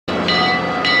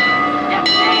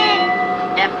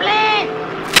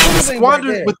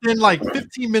squanders within like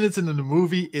 15 minutes into the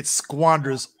movie. It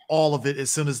squanders all of it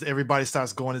as soon as everybody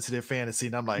starts going into their fantasy,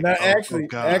 and I'm like, actually,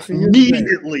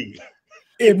 immediately.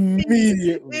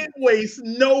 Immediately. It wastes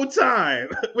no time,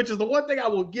 which is the one thing I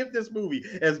will give this movie.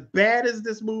 As bad as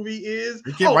this movie is,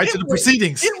 you get right to the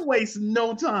proceedings. It wastes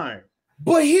no time.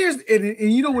 But here's and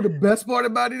you know what the best part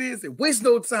about it is? It wastes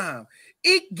no time.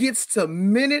 It gets to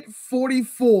minute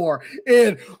 44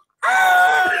 and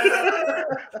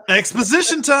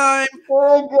exposition time.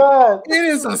 Oh God. It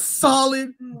is a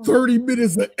solid 30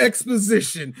 minutes of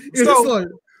exposition. It's like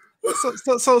so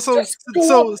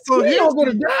we're all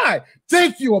gonna die.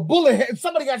 Thank you. A bullet hit.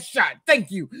 Somebody got shot.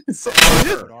 Thank you.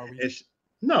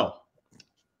 No.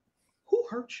 Who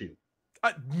hurt you?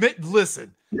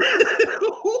 Listen.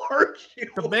 Who hurt you?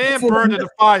 The man burned in the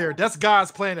fire. That's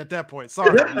God's plan at that point.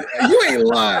 Sorry. You ain't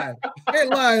lying.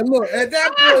 Look, at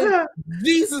that point,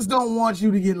 Jesus don't want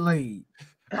you to get laid.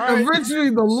 Right. Eventually,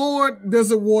 the Lord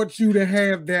doesn't want you to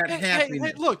have that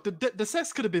happiness. Hey, look, the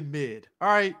sex could have been mid. All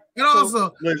right. And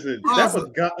also, listen, that was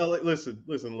God.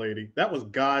 Listen, lady, that was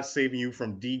God saving you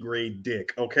from D-grade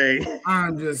dick. Okay.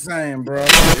 I'm just saying, bro.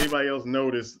 Anybody else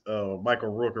notice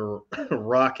Michael Rooker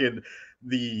rocking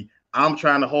the "I'm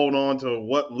trying to hold on to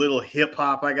what little hip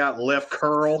hop I got left"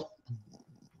 curl?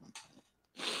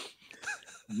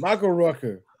 Michael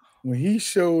Rooker, when he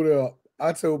showed up,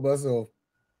 I told myself,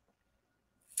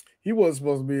 he wasn't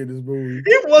supposed to be in this movie.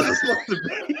 He wasn't supposed to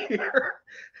be here.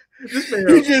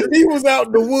 He was out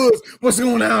in the woods. What's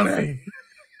going on there?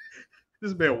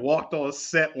 This man walked on a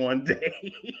set one day.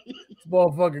 This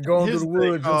motherfucker going through the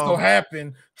woods just so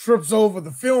happen trips over the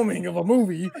filming of a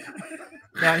movie.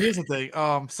 Now here's the thing.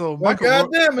 So Michael,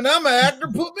 goddamn, and I'm an actor.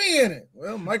 Put me in it.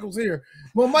 Well, Michael's here.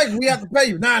 Well, Mike, we have to pay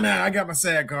you. Nah, I got my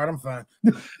SAG card. I'm fine.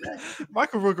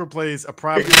 Michael Rooker plays a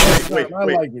private.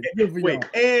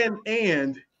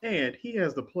 And he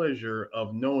has the pleasure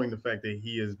of knowing the fact that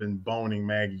he has been boning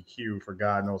Maggie Q for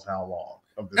God knows how long.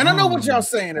 And I know what y'all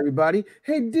saying, everybody.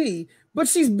 Hey, D, but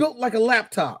she's built like a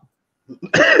laptop.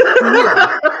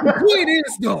 The point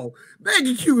is, though,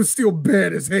 Maggie Q is still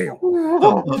bad as hell.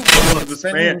 Over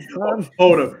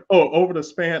the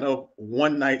span of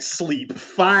one night's sleep,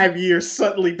 5 years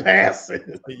suddenly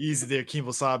passes. Easy there,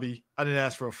 Kemosabe. I didn't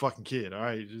ask for a fucking kid. All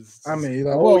right.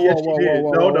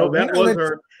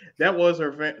 That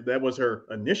was her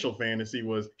initial fantasy.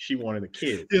 Was she wanted a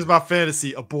kid? It was my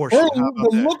fantasy abortion.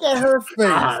 Look at her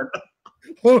face.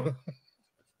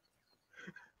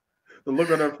 The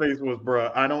look on her face was,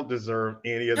 bruh, I don't deserve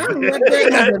any of this.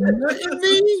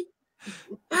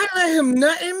 I let him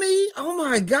nut in me. Oh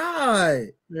my God.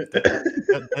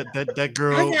 That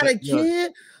girl. I got a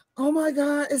kid. Oh my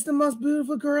God, it's the most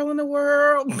beautiful girl in the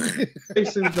world. I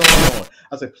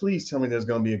said, please tell me there's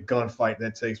gonna be a gunfight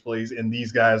that takes place and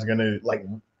these guys are gonna like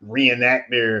reenact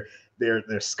their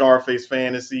Scarface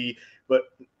fantasy. But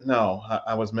no,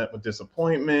 I was met with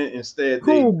disappointment. Instead,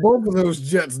 both of those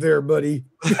jets there, buddy.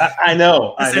 I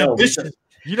know.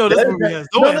 You know this movie has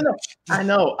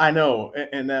no. I know,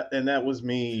 and that was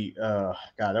me. God,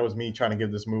 that was me trying to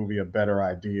give this movie a better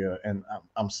idea, and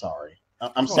I'm sorry.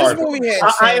 I'm sorry.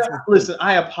 Listen,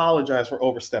 I apologize for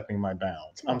overstepping my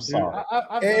bounds. I'm sorry.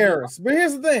 But here's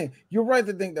the thing. You're right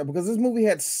to think that because this movie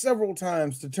had several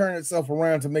times to turn itself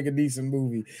around to make a decent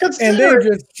movie. And they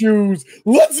just choose,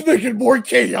 let's make it more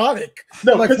chaotic.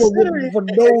 No, like for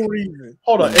no reason.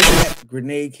 Hold on.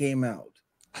 Grenade came out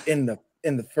in the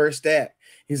first act.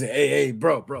 He said, hey,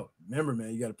 bro, remember,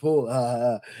 man, you got to pull.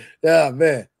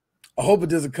 Man. I hope it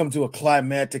doesn't come to a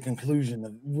climactic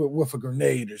conclusion with a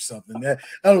grenade or something. That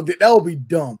would be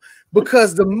dumb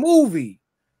because the movie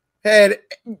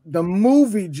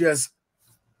just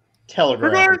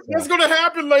telegraphed. That's going to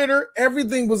happen later.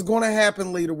 Everything was going to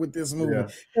happen later with this movie. Yeah.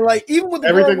 And like even with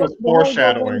everything was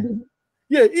foreshadowing.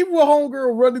 Even with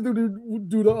homegirl running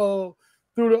through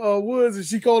the woods and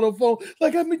she called her phone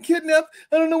like I've been kidnapped.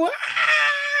 I don't know what.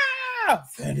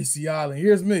 Fantasy Island.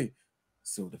 Here's me.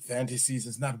 So the fantasies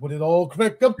is not what it all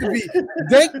cracked up to be.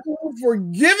 Thank you for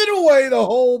giving away the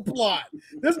whole plot.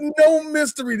 There's no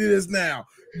mystery to this now.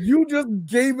 You just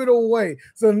gave it away.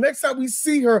 So the next time we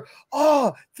see her,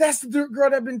 that's the girl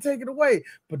that's been taken away.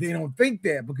 But they don't think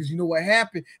that because you know what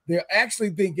happened? They're actually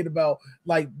thinking about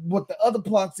like what the other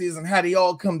plots is and how they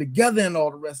all come together and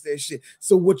all the rest of that shit.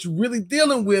 So what you're really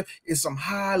dealing with is some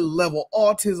high level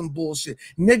autism bullshit.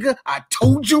 Nigga, I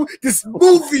told you this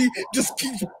movie just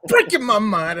keeps breaking my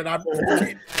mind and I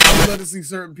would love to see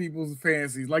certain people's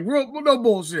fantasies. Like real no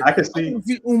bullshit. I can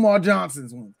see Umar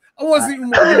Johnson's one. I want to see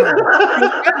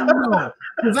Umar.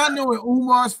 Because I know in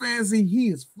Umar's fantasy, he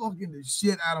is fucking the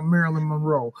shit out of Marilyn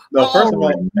Monroe. No, first of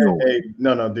all,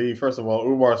 no, D. First of all,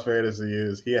 Umar's fantasy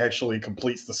is he actually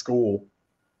completes the school.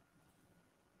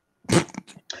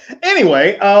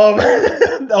 Anyway, no,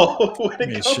 you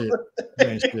ain't shit.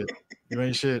 You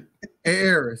ain't shit. Hey,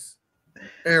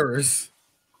 Eris.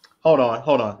 Hold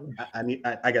on.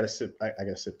 I gotta sip. I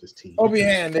gotta sip this tea. Over your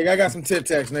hand, nigga. I got some tit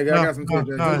tacs, nigga. I got some tit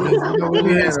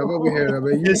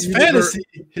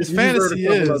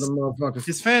tacs.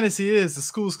 His fantasy is the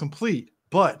school's complete,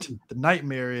 but the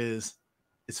nightmare is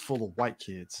it's full of white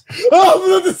kids. I was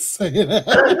going to say that.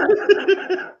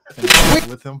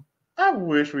 With him. I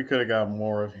wish we could have got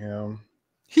more of him.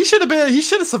 He should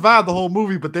have survived the whole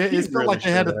movie, but it felt like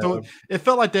they had to throw. It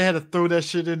felt like they had to throw that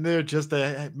shit in there just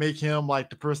to make him like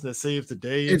the person that saves the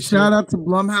day. And shout out to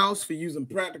Blumhouse for using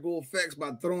practical effects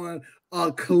by throwing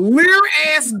a clear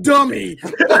ass dummy.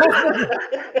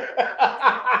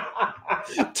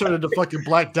 Turn into fucking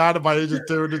Black Dynamite and just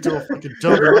turn into a fucking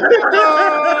dummy.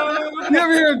 You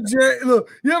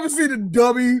ever see the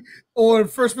dummy on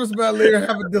First Person Battle later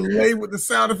have a delay with the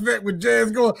sound effect with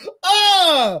Jazz going,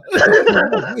 ah!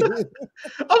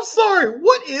 I'm sorry,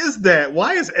 what is that?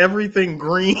 Why is everything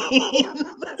green?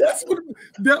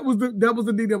 That was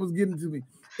the thing that was getting to me.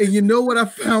 And you know what I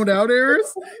found out,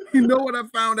 Eris? You know what I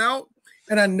found out?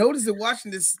 And I noticed it watching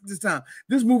this time.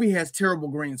 This movie has terrible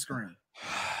green screen.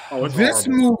 Oh, this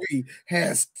movie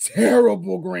has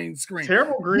terrible green screen.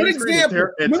 Terrible green screen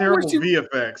and terrible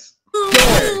VFX.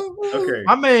 Okay.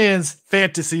 My man's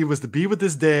fantasy was to be with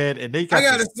his dad, and they got I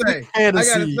gotta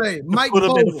say, Mike put him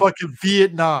Vogel. in fucking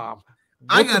Vietnam.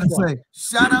 I gotta say,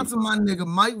 shout out to my nigga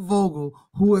Mike Vogel,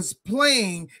 who is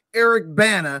playing Eric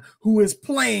Bana, who is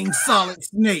playing Solid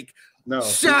Snake. No.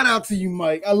 Shout out to you,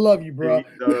 Mike. I love you, bro.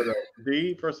 No.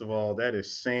 D, first of all, that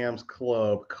is Sam's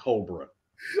Club Cobra.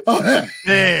 Oh,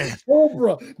 man.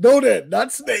 Cobra. Know that,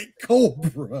 not Snake.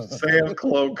 Cobra. Sam's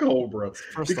Club Cobra.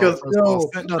 I was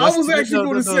actually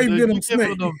going to say Venom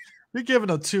Snake. You're giving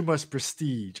them too much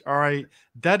prestige. All right.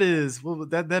 That is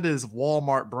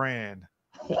Walmart brand.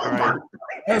 All right.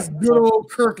 That's good old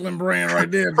Kirkland brand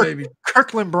right there, baby.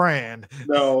 Kirkland brand.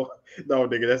 No,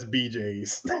 nigga, that's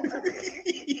BJ's.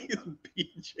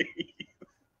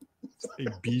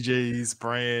 BJ's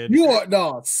brand. You are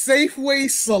Safeway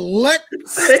Select.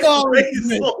 Safeway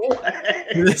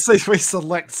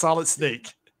Select Solid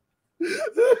Snake.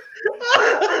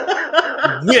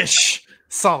 Wish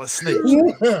Solid Snake.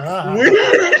 Wish.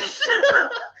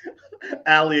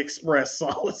 AliExpress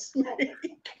Solid Snake.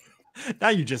 Now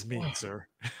you just mean, sir.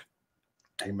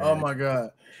 Hey, man. Oh my God.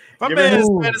 My man's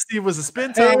fantasy was to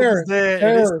spend time with his dad,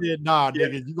 and they said, nah,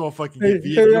 nigga, you gonna fucking get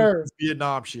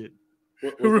Vietnam shit.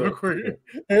 Real quick.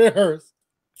 It hurts.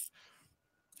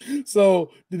 So,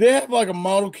 did they have like a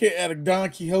model kit at a Don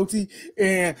Quixote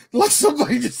and like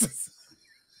somebody just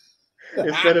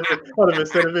instead of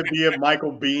it being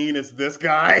Michael Bean, it's this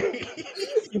guy?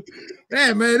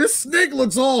 Man, this snake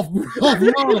looks off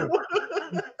model.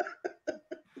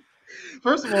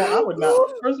 First of all, I would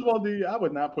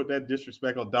not put that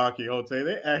disrespect on Don Quixote.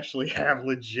 They actually have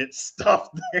legit stuff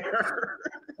there.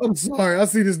 I'm sorry, I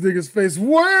see this nigga's face.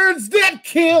 Words that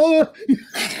kill.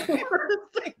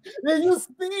 And you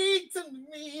speak to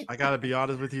me. I gotta be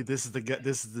honest with you. This is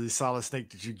the Solid Snake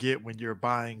that you get when you're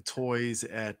buying toys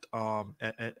at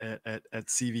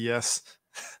CVS.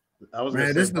 I was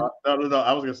gonna say, no. I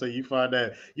was gonna say you find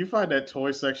that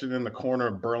toy section in the corner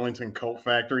of Burlington Coat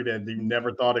Factory that you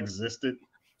never thought existed.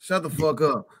 Shut the fuck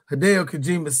up. Hideo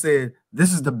Kojima said,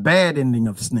 "This is the bad ending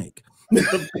of Snake."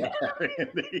 The bad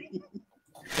ending.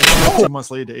 2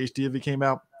 months later, the HD of it came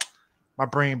out. My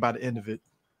brain by the end of it.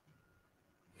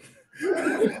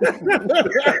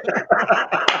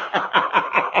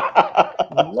 No.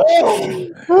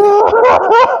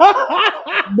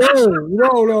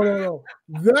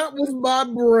 That was my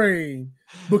brain.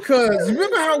 Because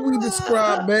remember how we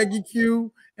described Maggie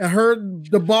Q and her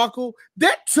debacle?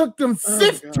 That took them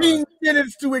 15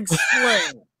 minutes to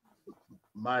explain.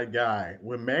 My guy,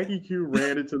 when Maggie Q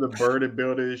ran into the burning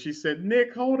building, she said,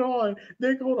 Nick, hold on.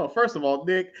 First of all,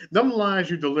 Nick, them lines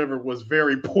you delivered was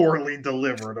very poorly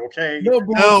delivered, okay? No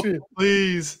bullshit. Help,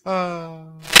 please.